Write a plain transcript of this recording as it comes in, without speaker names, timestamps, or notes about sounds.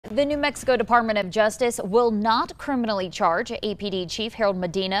The New Mexico Department of Justice will not criminally charge APD Chief Harold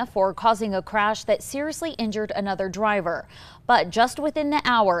Medina for causing a crash that seriously injured another driver. But just within the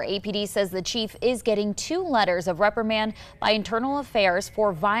hour, APD says the chief is getting 2 letters of reprimand by Internal Affairs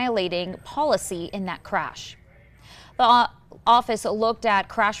for violating policy in that crash. The office looked at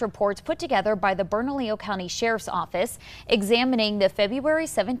crash reports put together by the Bernalillo County Sheriff's Office, examining the February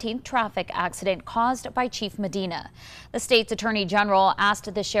 17th traffic accident caused by Chief Medina. The state's Attorney General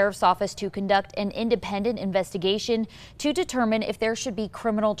asked the Sheriff's Office to conduct an independent investigation to determine if there should be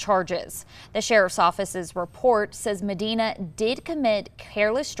criminal charges. The Sheriff's Office's report says Medina did commit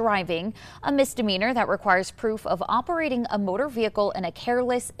careless driving, a misdemeanor that requires proof of operating a motor vehicle in a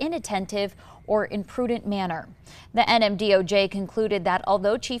careless, inattentive, or imprudent manner. The NMDOJ concluded that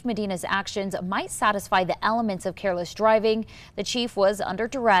although Chief Medina's actions might satisfy the elements of careless driving, the chief was under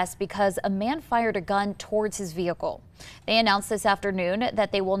duress because a man fired a gun towards his vehicle. They announced this afternoon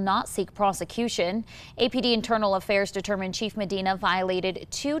that they will not seek prosecution. APD Internal Affairs determined Chief Medina violated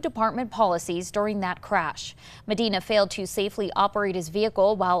 2 department policies during that crash. Medina failed to safely operate his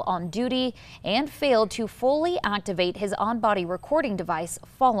vehicle while on duty and failed to fully activate his on-body recording device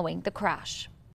following the crash.